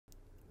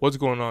What's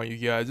going on, you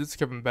guys? It's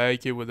Kevin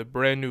back here with a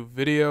brand new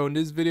video. In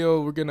this video,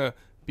 we're gonna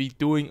be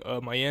doing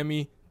a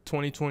Miami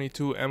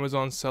 2022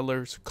 Amazon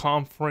Sellers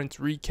Conference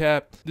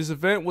recap. This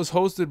event was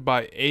hosted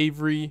by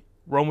Avery,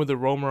 Roma the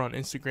Roamer on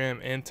Instagram,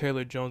 and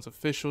Taylor Jones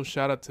Official.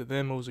 Shout out to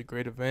them. It was a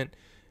great event.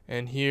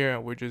 And here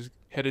we're just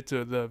headed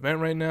to the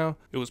event right now.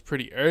 It was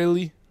pretty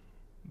early,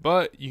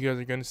 but you guys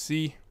are gonna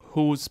see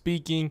who was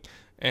speaking,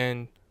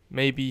 and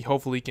maybe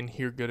hopefully can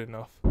hear good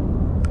enough.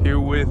 Here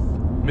with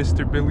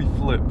Mr. Billy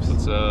Flips.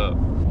 What's up?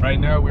 Right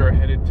now we are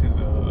headed to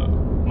the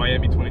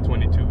Miami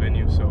 2022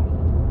 venue. So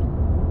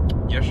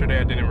yesterday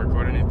I didn't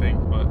record anything,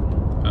 but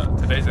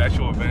today's the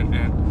actual event,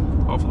 and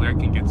hopefully I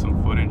can get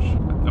some footage.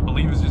 I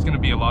believe it's just going to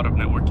be a lot of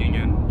networking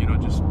and, you know,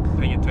 just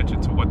paying attention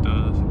to what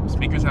the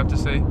speakers have to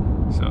say.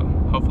 So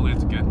hopefully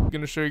it's good. I'm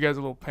going to show you guys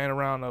a little pan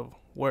around of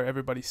where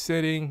everybody's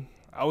sitting.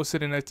 I was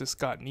sitting next to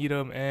Scott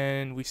Needham,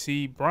 and we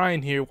see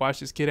Brian here. Watch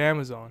this kid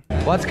Amazon.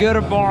 What's good,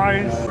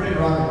 boys? Ready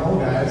to rock and roll,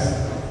 guys.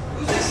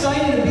 Who's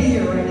excited to be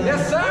here right now?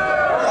 Yes, sir!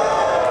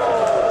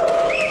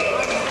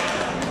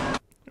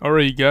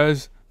 Alright,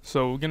 guys.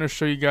 So we're going to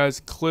show you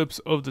guys clips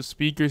of the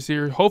speakers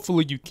here.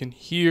 Hopefully you can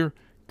hear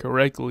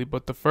correctly.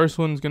 But the first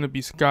one is going to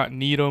be Scott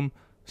Needham,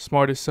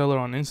 smartest seller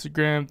on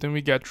Instagram. Then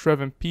we got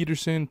Trevin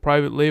Peterson,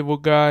 private label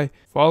guy.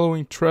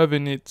 Following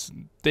Trevin, it's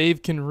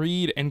Dave Can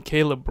Read and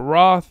Caleb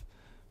Roth,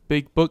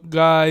 big book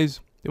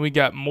guys. Then we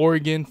got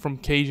Morgan from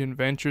Cajun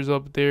Ventures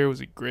up there. It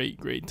was a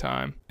great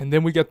time. And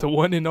then we got the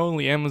one and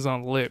only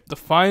Amazon Lip. The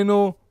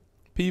final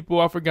people,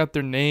 I forgot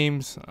their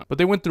names, but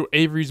they went through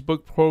Avery's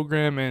book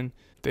program and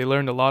they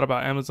learned a lot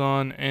about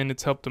Amazon, and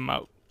it's helped them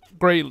out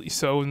greatly.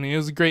 So, I mean, it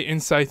was a great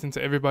insight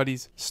into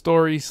everybody's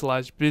story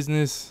 /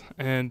 business,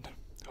 and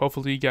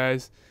hopefully you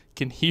guys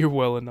can hear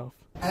well enough.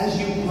 As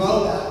you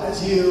grow that,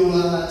 as you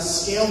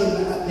scale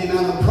the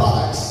amount of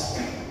products,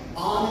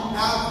 on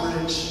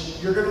average,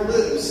 you're going to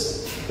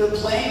lose. They're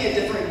playing a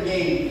different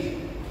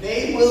game.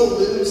 They will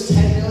lose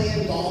 $10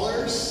 million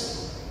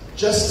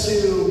just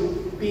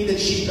to be the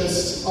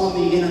cheapest on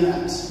the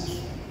internet.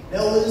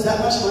 They'll lose that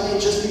much money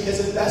just because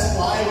if Best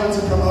Buy runs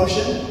a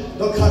promotion,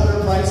 they'll cut their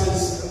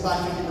prices by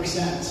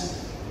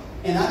 50%.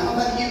 And I don't know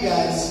about you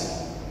guys,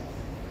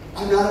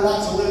 I'm not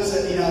about to lose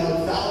it,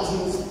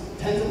 thousands,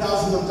 tens of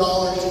thousands of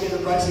dollars to get the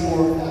pricing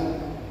war with them.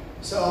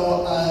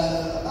 So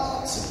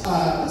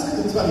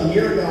it was about a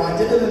year ago, I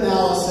did an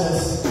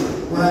analysis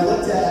where I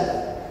looked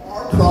at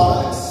our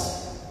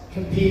products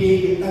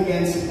competing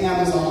against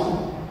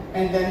Amazon,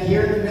 and then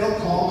here in the middle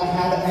column I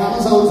had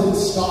Amazon's in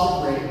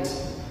stock rate.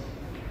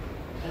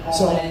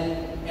 So,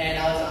 and I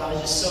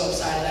was just so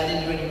excited. I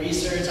didn't do any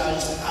research. I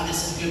was just like, oh, this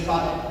is a good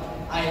product.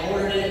 I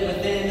ordered it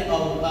within a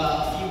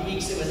few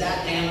weeks. It was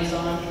at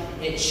Amazon.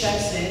 It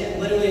checks in.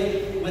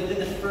 Literally within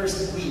the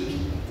first week,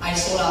 I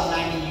sold out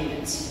 90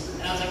 units.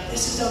 And I was like,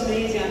 this is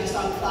amazing. I'm just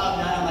on cloud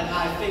nine. I'm like,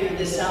 I figured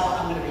this out.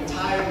 I'm going to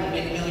retire. I'm going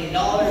to make $1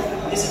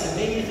 million. This is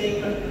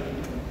amazing.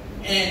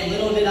 And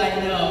little did I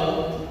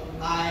know,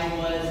 I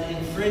was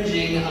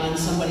infringing on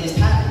somebody's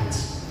patent.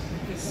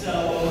 So,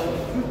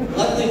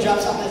 luckily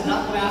Dropshop has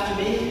not come after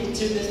me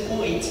to this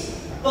point,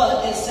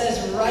 but it says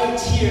right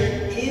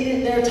here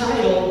in their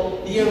title,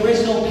 the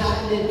original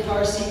patented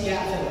car seat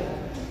gap filler.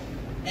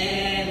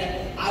 And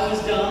I was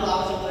dumb, I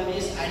was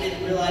oblivious, I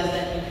didn't realize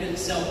that you couldn't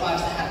sell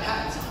products that had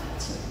patents on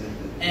it.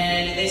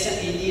 And they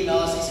sent me an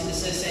email,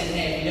 saying,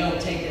 hey, if you don't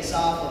take this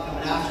off, we're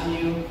coming after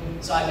you.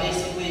 So I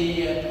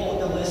basically pulled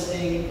the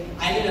listing.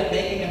 I ended up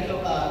making a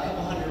couple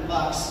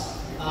 $100.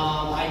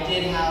 I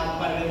did have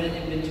quite a bit of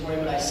inventory,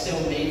 but I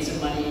still made some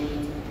money.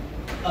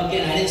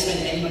 Again, I didn't spend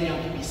any money on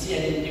PPC. I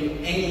didn't do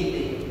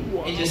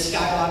anything. It just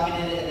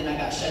skyrocketed, and then I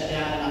got shut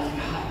down, and I was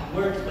like, ah, it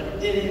worked, but it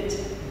didn't.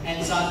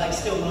 And so I was like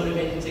still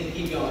motivated to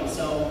keep going.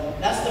 So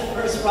that's the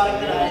first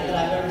product that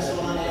I've ever sold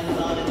on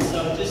Amazon. And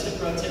so just a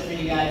pro tip for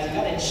you guys, you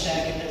gotta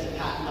check if there's a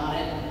patent on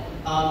it.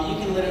 You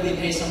can literally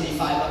pay somebody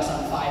 $5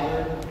 on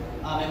Fiverr.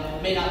 It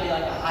may not be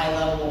like a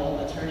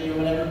high-level attorney or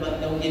whatever, but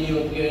they'll give you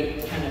a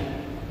good kind of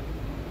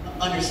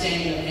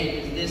understanding of,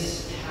 hey, does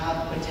this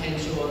have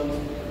potential of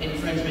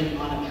infringement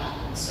on a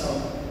patent? So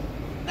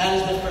that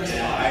is the first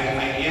one. I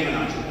am an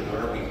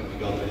entrepreneur. We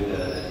go through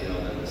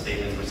the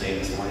statements we're saying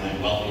this morning.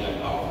 I'm wealthy, I'm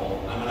powerful.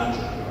 I'm an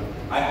entrepreneur.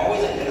 I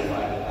always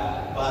identified with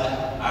that, but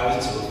I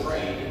was too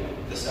afraid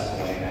to step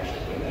away and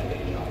actually quit that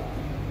day job.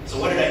 So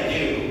what did I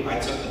do? I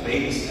took the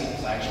baby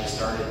steps. I actually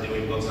started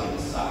doing books on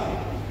the side.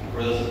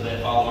 For those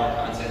that follow our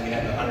content, we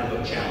had the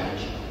 100-book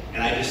challenge.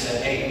 And I just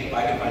said, hey, if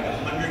I can find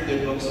 100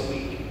 good books a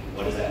week,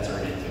 what does that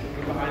turn into?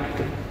 Right behind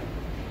you.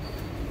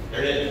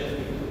 There it is.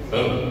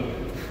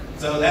 Boom.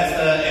 So that's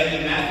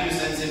and Matthew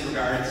sends his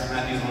regards.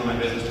 Matthew's one of my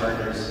business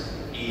partners.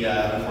 He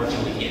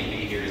unfortunately can't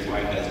be here. His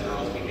wife has a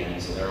girls'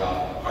 weekend, so they're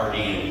off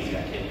partying and he's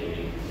got kid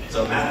duty.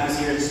 So Matthew's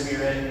here in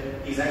spirit.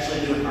 He's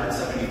actually doing hard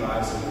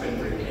 75, so we couldn't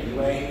drink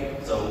anyway.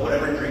 So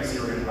whatever drinks you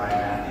were going to buy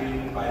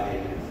Matthew, buy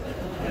David.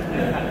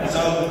 So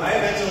I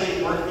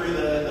eventually worked through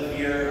the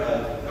fear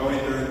of going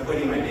through and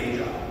quitting my day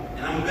job.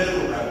 And I'm a bit of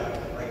a rebel.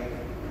 Like,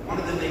 one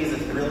of the things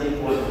that's really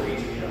important for each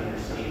of you to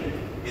understand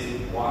is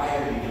why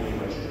are you doing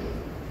what you're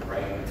doing,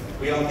 right?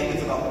 We all think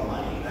it's about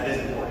about money. That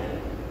is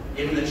important.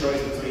 Given the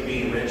choice between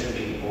being rich and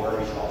being poor,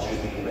 we should all choose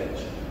being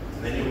rich.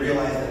 And then you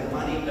realize that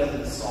money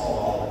doesn't solve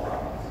all the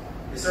problems.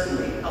 It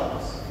certainly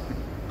helps,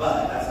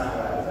 but that's not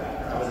what I was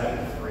after. I was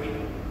after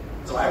freedom.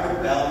 So I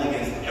rebelled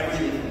against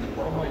everything in the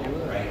corporate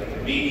world, right?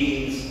 The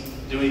meetings,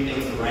 doing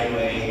things the right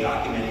way,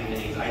 documenting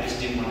things. I just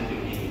didn't want to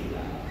do any of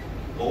that.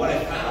 But what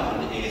I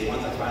found is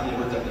once I finally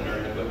worked up the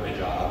nerve to quit my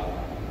job,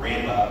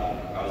 ramp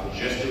up, I was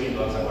just doing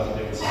books, I wasn't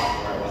doing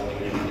software, I wasn't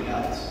doing anything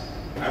else.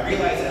 I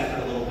realized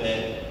after a little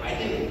bit, I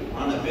didn't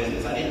run a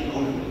business, I didn't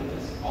own a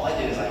business. All I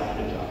did is I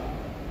owned a job.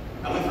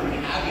 I went from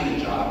having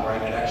a job where I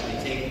could actually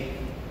take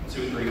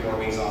 2, 3, 4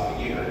 weeks off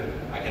a year.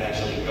 I could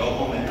actually go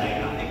home at night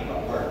and not think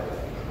about work.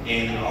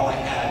 And all I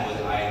had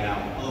was I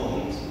now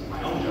owned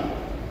my own job.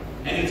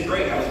 And it's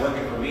great, I was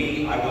working for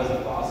me, I was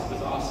the boss, it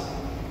was awesome.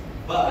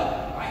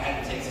 But I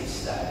had to take some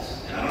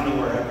steps. And I don't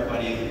know where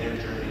everybody is in their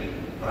journey,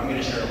 but I'm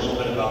going to share a little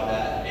bit about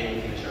that.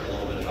 David's going to share a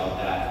little bit about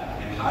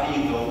that. And how do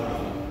you go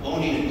from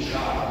owning a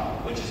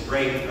job, which is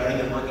great, it's better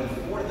than working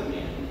for the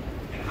man,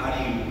 and how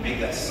do you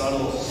make that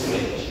subtle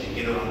switch and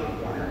get around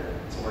the corner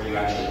to where you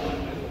actually own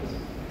a business?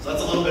 So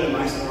that's a little bit of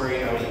my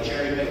story. I was a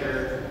cherry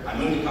picker. I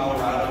moved to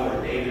Colorado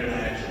where David and I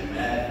actually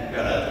met. We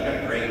got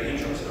a great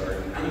intro story.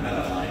 We kind of met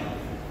online.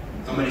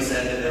 Somebody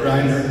said that there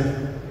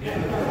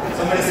was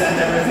somebody said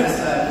there was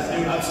this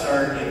new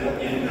upstart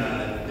in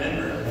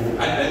Denver.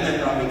 I'd been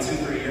there probably 2,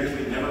 3 years.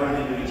 We'd never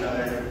run into each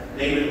other.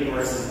 David, of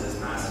course, is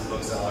this massive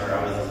bookseller.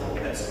 I was this little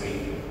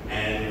pipsqueak.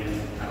 And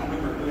I don't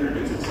remember who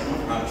introduced him. Someone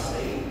from out of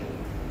state.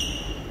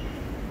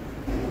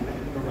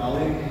 From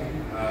Raleigh?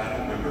 I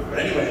don't remember. But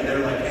anyway, they're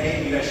like,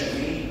 hey, you guys should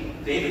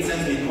meet. David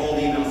sends me a cold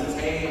email and says,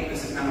 hey,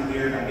 this is kind of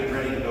weird. I'm getting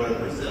ready to go to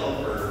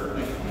Brazil for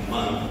like a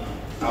month.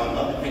 I would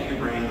love to pick your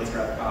brain. Let's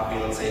grab a coffee.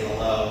 Let's say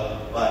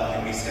hello. But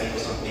can we schedule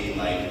something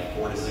like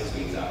 4 to 6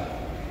 weeks out?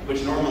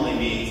 Which normally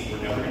means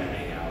we're never going to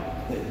hang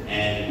out.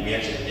 And we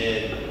actually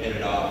did hit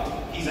it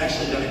off. He's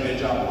actually done a good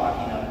job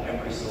locking up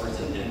every source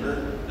in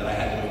Denver that I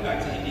had to move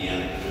back to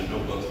Indiana because there's no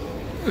books for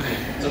me.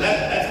 So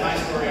that's my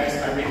story.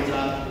 I read it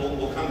up.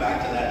 We'll come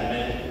back to that in a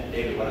minute.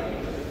 David, why don't you?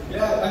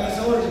 Yeah, I mean,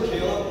 similar to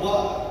Caleb.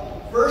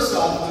 Well, first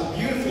off, it's a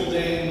beautiful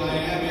day in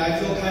Miami. I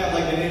feel kind of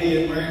like an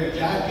idiot wearing a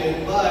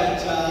jacket, but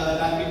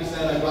that being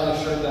said, I brought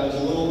a shirt that was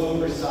a little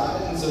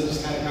oversized, and so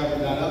just kind of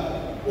covered that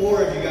up.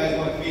 Or if you guys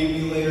want to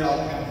feed me later,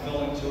 I'll kind of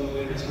fill into it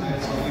later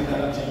tonight, so I'll leave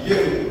that up to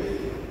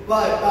you.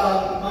 But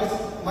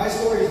my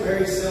story is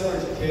very similar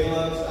to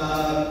Caleb's,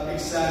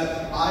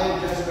 except I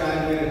had just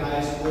graduated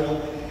high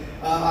school.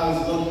 I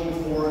was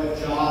looking for a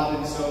job,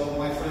 and so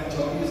my friend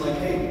Tony was like,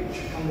 hey, you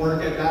should come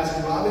work at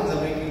Baskin Robbins.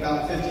 I'm making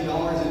about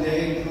 $50 a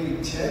day,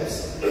 including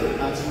tips.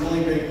 It's a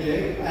really great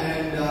gig.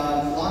 And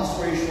long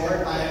story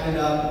short, I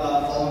ended up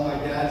following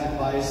my dad's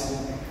advice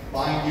and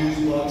buying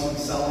used books and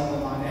selling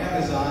them on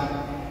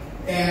Amazon.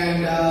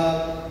 And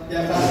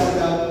yeah, fast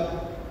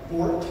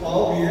forward about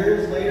 12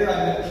 years later, I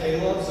met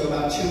Caleb. So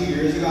about 2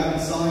 years ago, I've been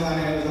selling on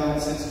Amazon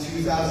since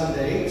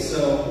 2008.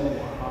 So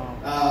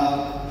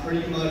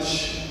pretty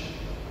much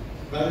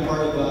better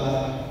part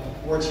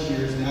of 14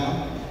 years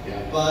now.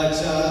 Yeah. But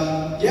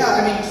yeah,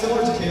 I mean,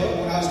 similar to Caleb,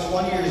 when I was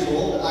 20 years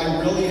old, I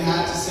really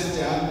had to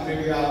sit down and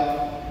figure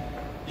out,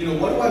 you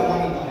know, what do I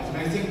want in life? And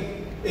I think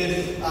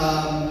if,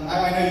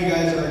 I know you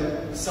guys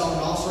are selling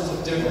all sorts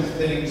of different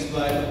things,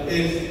 but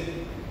if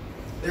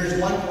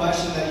there's one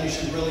question that you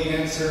should really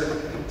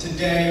answer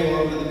today or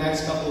over the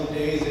next couple of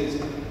days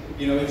is,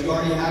 you know, if you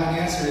already have an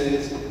answer,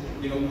 is,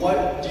 you know,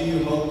 what do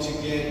you hope to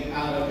get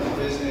out of your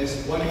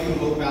business? What do you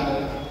hope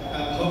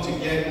to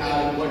get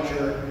out of what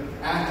you're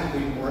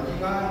actively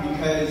working on?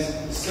 Because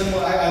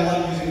similar, I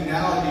love using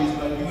analogies,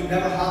 but you would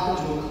never hop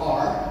into a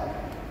car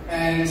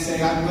and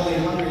say, I'm really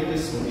hungry,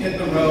 just hit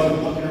the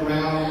road, looking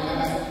around.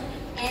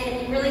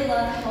 And we really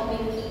love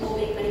helping people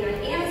make money on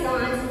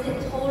Amazon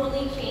since it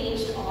totally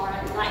changed our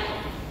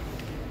life.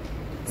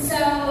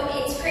 So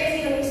it's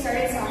crazy when we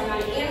started selling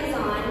on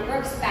Amazon.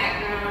 Brooke's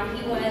background,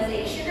 he was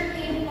a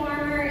sugarcane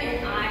farmer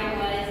and I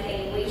was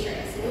a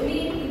waitress. And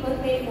we both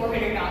made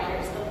 $400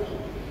 a week.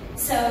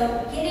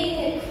 So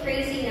getting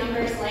crazy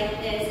numbers like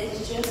this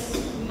is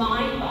just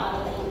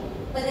mind-boggling.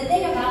 But the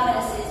thing about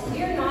us is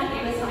we're not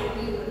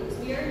Amazon gurus.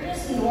 We're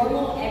just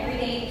normal,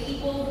 everyday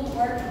people who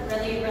work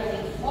really,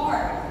 really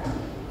hard.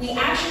 We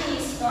actually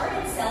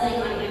started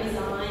selling on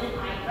Amazon.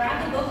 I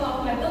grabbed a book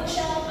off my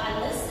bookshelf,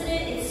 I listed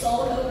it, it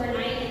sold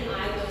overnight, and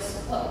I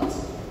was hooked.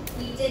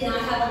 We did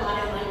not have a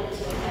lot of money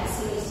to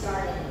invest when we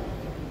started.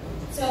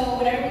 So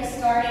whenever we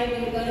started,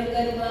 we would go to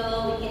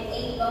Goodwill, we'd get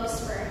 8 books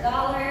for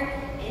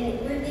 $1,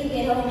 and we're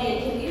thinking, oh man,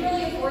 can we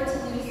really afford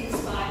to lose these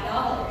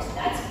 $5?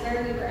 That's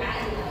where we were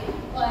at in life.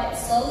 But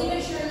slowly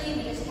but surely,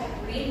 we just kept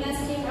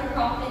reinvesting our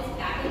profits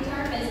back into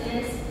our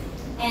business,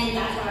 and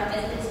that's how our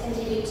business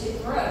continued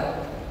to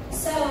grow.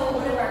 So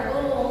one of our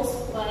goals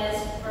was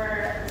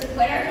to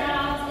quit our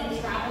jobs and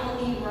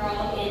travel the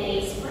world in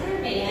a Sprinter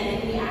van,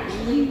 and we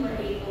actually were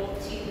able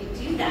to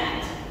do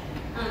that.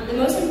 The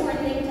most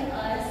important thing to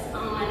us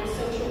on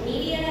social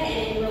media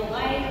and in real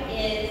life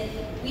is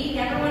we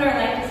never want our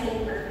life to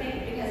seem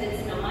perfect because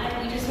it's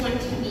not. We just want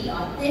to be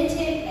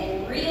authentic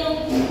real.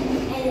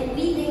 And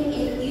we think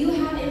if you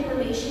have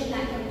information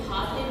that can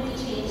positively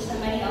change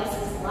somebody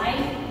else's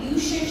life, you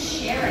should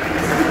share it.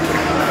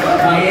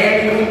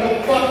 Miami, what the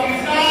fuck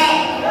is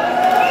that?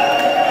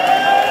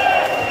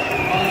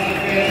 Awesome,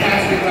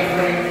 fantastic, my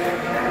friend.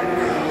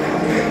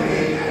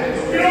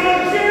 Get on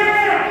the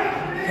chair!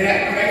 Can I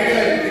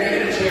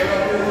get a chair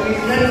up here, please?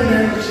 Get the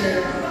man the chair.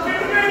 Get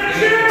the man the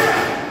chair!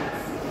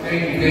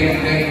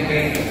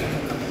 Thank you.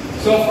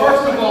 So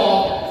first of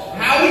all,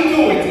 how we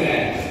doing today?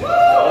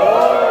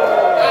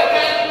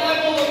 That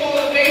level of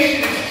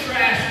motivation is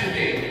trash to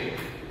me.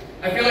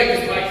 I feel like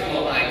this mic's a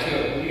little high too.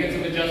 Can you get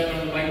some adjustment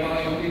on the mic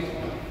volume, please?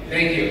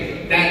 Thank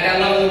you. That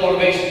level of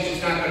motivation is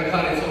just not going to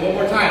cut it. So one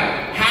more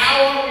time.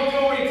 How are we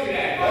doing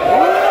today?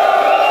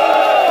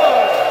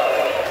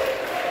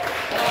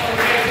 Awesome,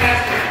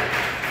 fantastic.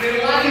 Did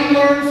a lot of you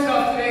learn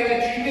stuff today that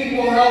you think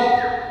will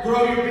help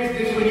grow your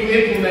business when you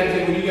implement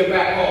it when you get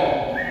back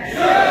home?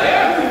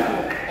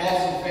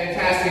 Awesome,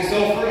 fantastic. So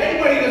for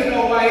anybody who doesn't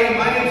know who I am,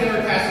 my name is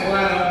Eric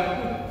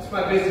Castellano. It's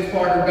my business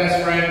partner,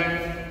 best friend.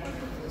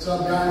 What's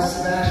up, guys?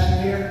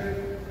 Sebastian here.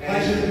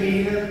 Pleasure to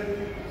be here.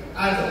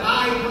 I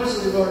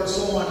personally learned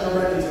so much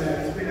already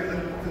today. It's been a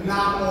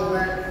phenomenal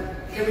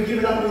event. Can we give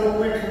it up real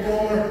quick for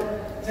Gomer?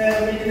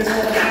 Ted, making this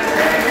all happen.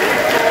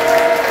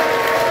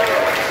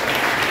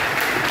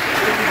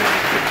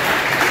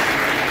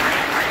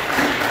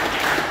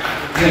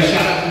 Yeah,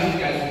 shout out to these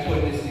guys for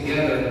putting this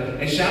together.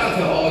 And shout out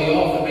to all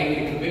y'all for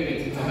making a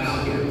commitment to come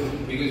out here.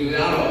 Because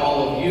without all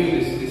of you,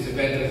 this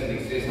event doesn't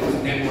exist. This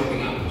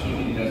networking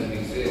opportunity doesn't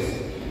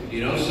exist. You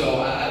know, so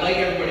I like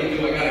everybody to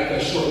do. I got a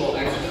short little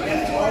exercise.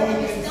 That's all you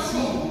can see.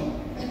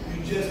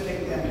 You just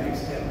take that next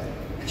step.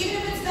 Even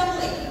if it's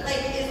stumbling,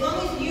 like as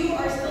long as you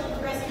are still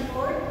progressing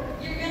forward,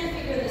 you're gonna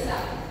figure this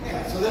out.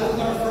 Yeah, so this was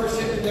our first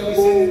shipment that we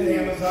sent into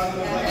Amazon. It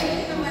was Yeah, like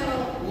you know my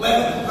little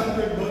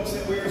 1,100 books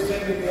that we were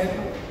sending in.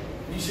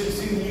 You should have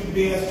seen the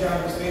UPS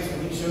driver's face when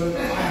he showed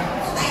up at my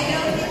house. I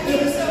know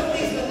he was so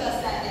pleased with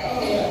us that day.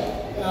 Oh,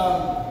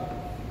 yeah.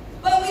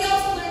 But we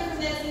also learned from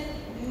this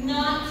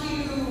not to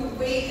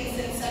wait and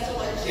send such a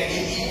large Yeah,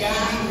 shipment you in gotta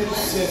at be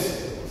once.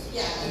 consistent.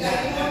 Yeah, you And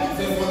gotta be more that's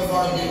been consistent. one of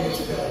our and biggest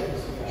then-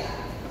 failures. Yeah.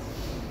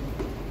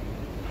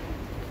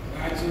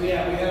 Alright, so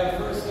yeah, we had our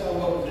first, what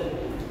was it?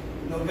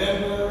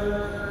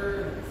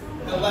 November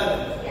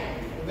 11th. Yeah.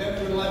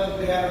 November 11th,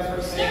 we had our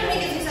first sale. Everybody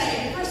gets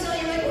excited. First sale,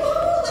 you're like, woo,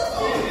 let's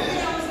do it.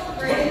 You know,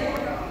 celebrate.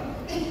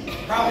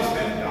 Probably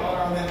spent $1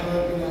 on that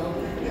book, you know.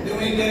 Then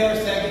we did our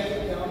second,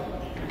 you know.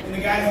 And the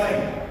guy's like,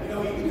 you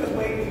know, you can just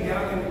wait till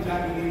down every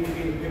time you need to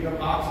be to pick up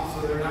boxes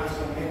so they're not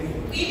so many.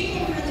 We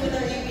became friends with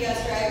our UPS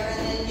driver,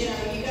 and then, you know,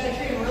 you gotta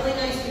treat him really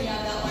nice when you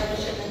have that large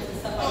shipments and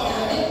stuff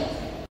like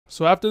that.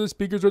 So after the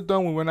speakers were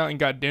done, we went out and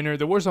got dinner.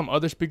 There were some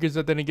other speakers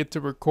that didn't get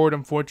to record,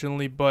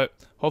 unfortunately, but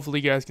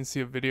hopefully you guys can see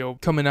a video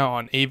coming out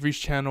on Avery's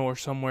channel or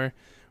somewhere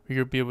where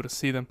you'll be able to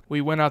see them.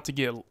 We went out to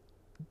get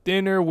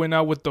dinner, went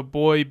out with the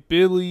boy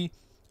Billy,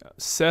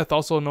 Seth,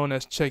 also known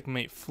as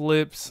Checkmate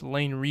Flips,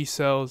 Lane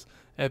Resells,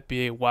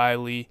 FBA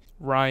Wiley,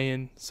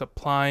 Ryan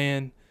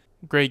Supplying.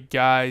 Great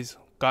guys.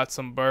 Got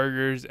some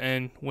burgers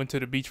and went to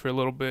the beach for a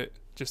little bit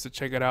just to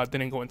check it out.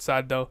 Didn't go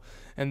inside though.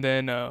 And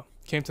then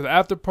came to the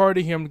after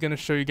party. Here I'm going to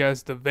show you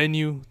guys the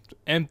venue,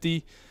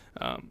 empty.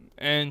 And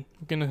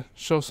I'm going to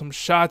show some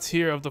shots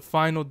here of the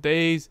final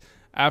days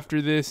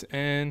after this.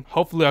 And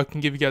hopefully I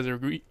can give you guys a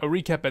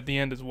recap at the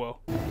end as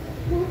well.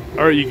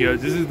 Alright you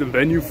guys, this is the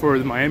venue for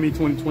the Miami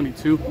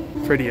 2022.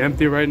 Pretty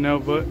empty right now,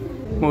 but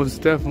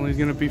most definitely is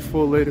going to be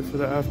full later for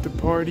the after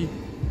party.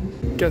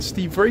 Got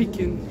Steve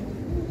Rakin,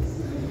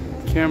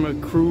 camera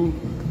crew,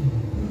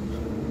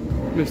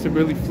 Mr.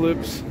 Billy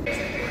Flips.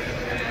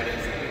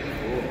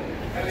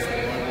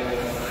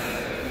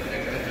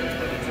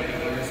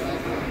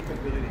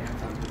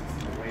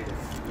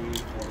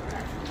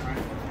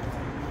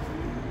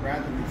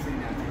 Rather than sitting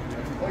down and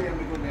oh yeah,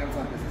 we go to the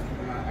Amazon business,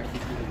 we're not actually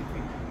doing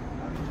anything.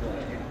 The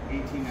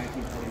 18,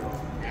 19,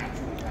 20-year-olds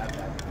naturally have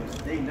that because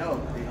they know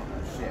that they don't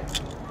know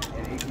shit.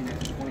 And 18,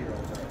 19,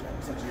 20-year-olds are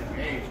at such a young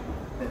age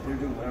that they're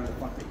doing whatever the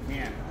fuck they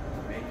can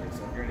to make it.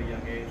 So if you're at a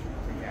young age,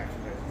 take action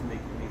to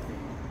make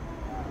anything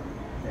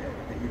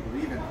that you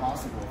believe in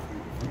possible.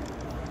 If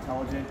you're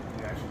intelligent,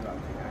 you actually go out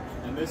and take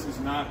action. And this is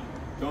not,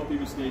 don't be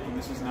mistaken,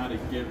 this is not a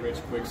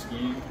get-rich-quick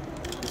scheme.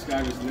 This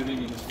guy was living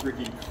in his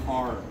freaking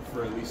car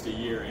for at least a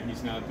year, and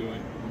he's now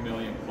doing $1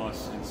 million+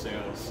 in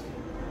sales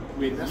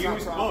with That's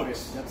used not profit.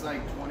 books. That's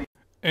like 20.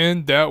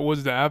 And that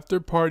was the after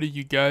party,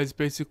 you guys.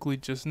 Basically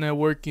just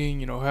networking,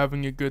 you know,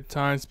 having a good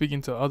time,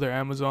 speaking to other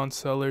Amazon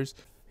sellers.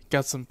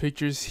 Got some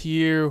pictures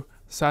here.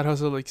 Side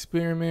Hustle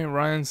Experiment,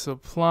 Ryan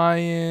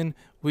Supplying.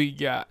 We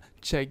got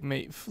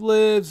Checkmate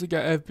Flips. We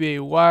got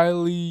FBA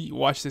Wiley.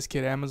 Watch This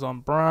Kid Amazon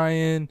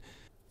Brian.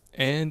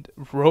 And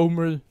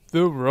Romer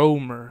the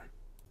Romer.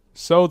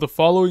 So the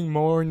following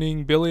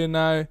morning, Billy and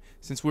I,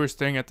 since we were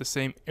staying at the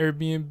same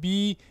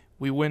Airbnb,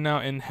 we went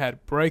out and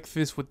had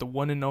breakfast with the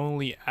one and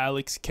only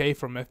Alex K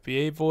from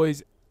FBA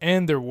Boys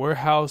and their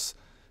warehouse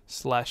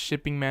 /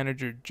 shipping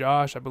manager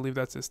Josh. I believe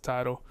that's his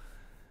title.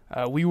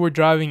 We were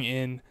driving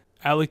in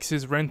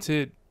Alex's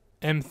rented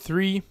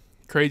M3.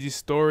 Crazy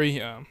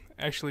story.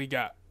 Actually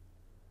got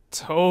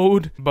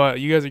towed, but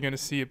you guys are gonna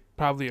see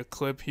probably a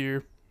clip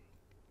here.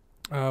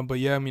 But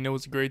yeah, I mean, it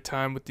was a great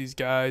time with these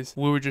guys.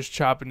 We were just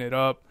chopping it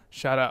up.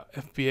 Shout out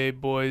FBA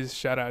boys.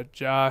 Shout out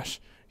Josh.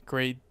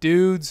 Great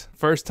dudes.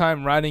 First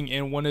time riding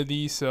in one of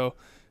these, so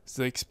it's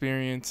the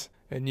experience.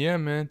 And yeah,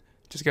 man,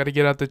 just got to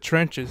get out the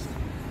trenches.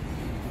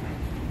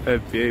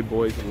 FBA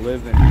boys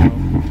living,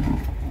 bro.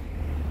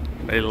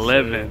 They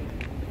living.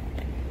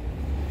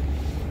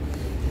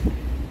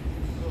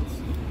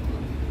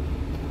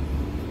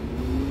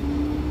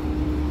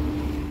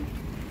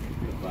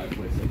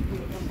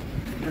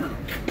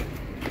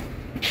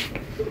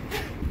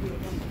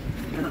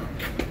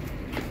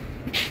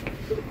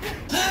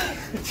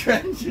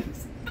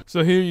 Trenches.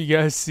 So here you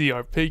guys see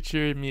our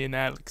picture, me and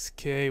Alex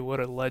K. What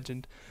a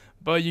legend.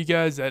 But you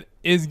guys, that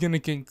is going to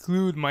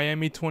conclude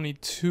Miami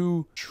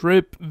 22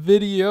 trip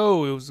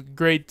video. It was a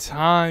great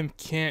time.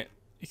 Can't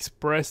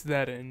express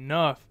that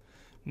enough.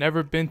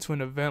 Never been to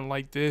an event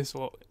like this.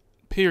 Well,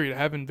 period. I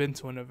haven't been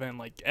to an event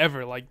like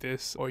ever like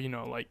this, or, you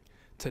know, like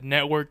to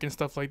network and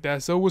stuff like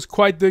that. So it was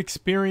quite the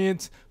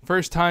experience.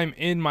 First time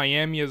in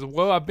Miami as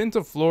well. I've been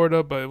to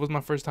Florida, but it was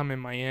my first time in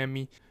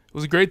Miami. It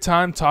was a great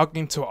time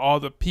talking to all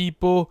the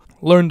people.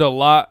 Learned a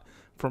lot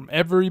from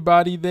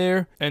everybody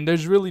there, and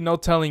there's really no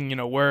telling, you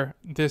know, where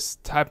these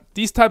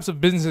types of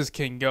businesses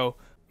can go.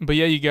 But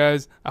yeah, you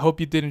guys, I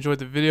hope you did enjoy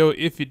the video.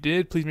 If you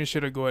did, please make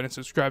sure to go ahead and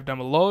subscribe down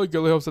below. It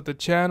really helps out the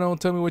channel.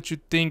 Tell me what you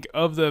think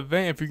of the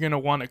event, if you're gonna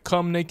want to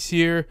come next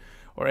year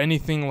or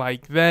anything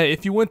like that.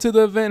 If you went to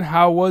the event,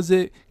 how was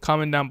it?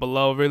 Comment down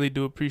below. Really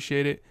do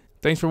appreciate it.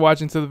 Thanks for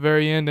watching to the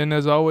very end, and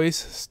as always,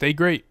 stay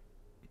great.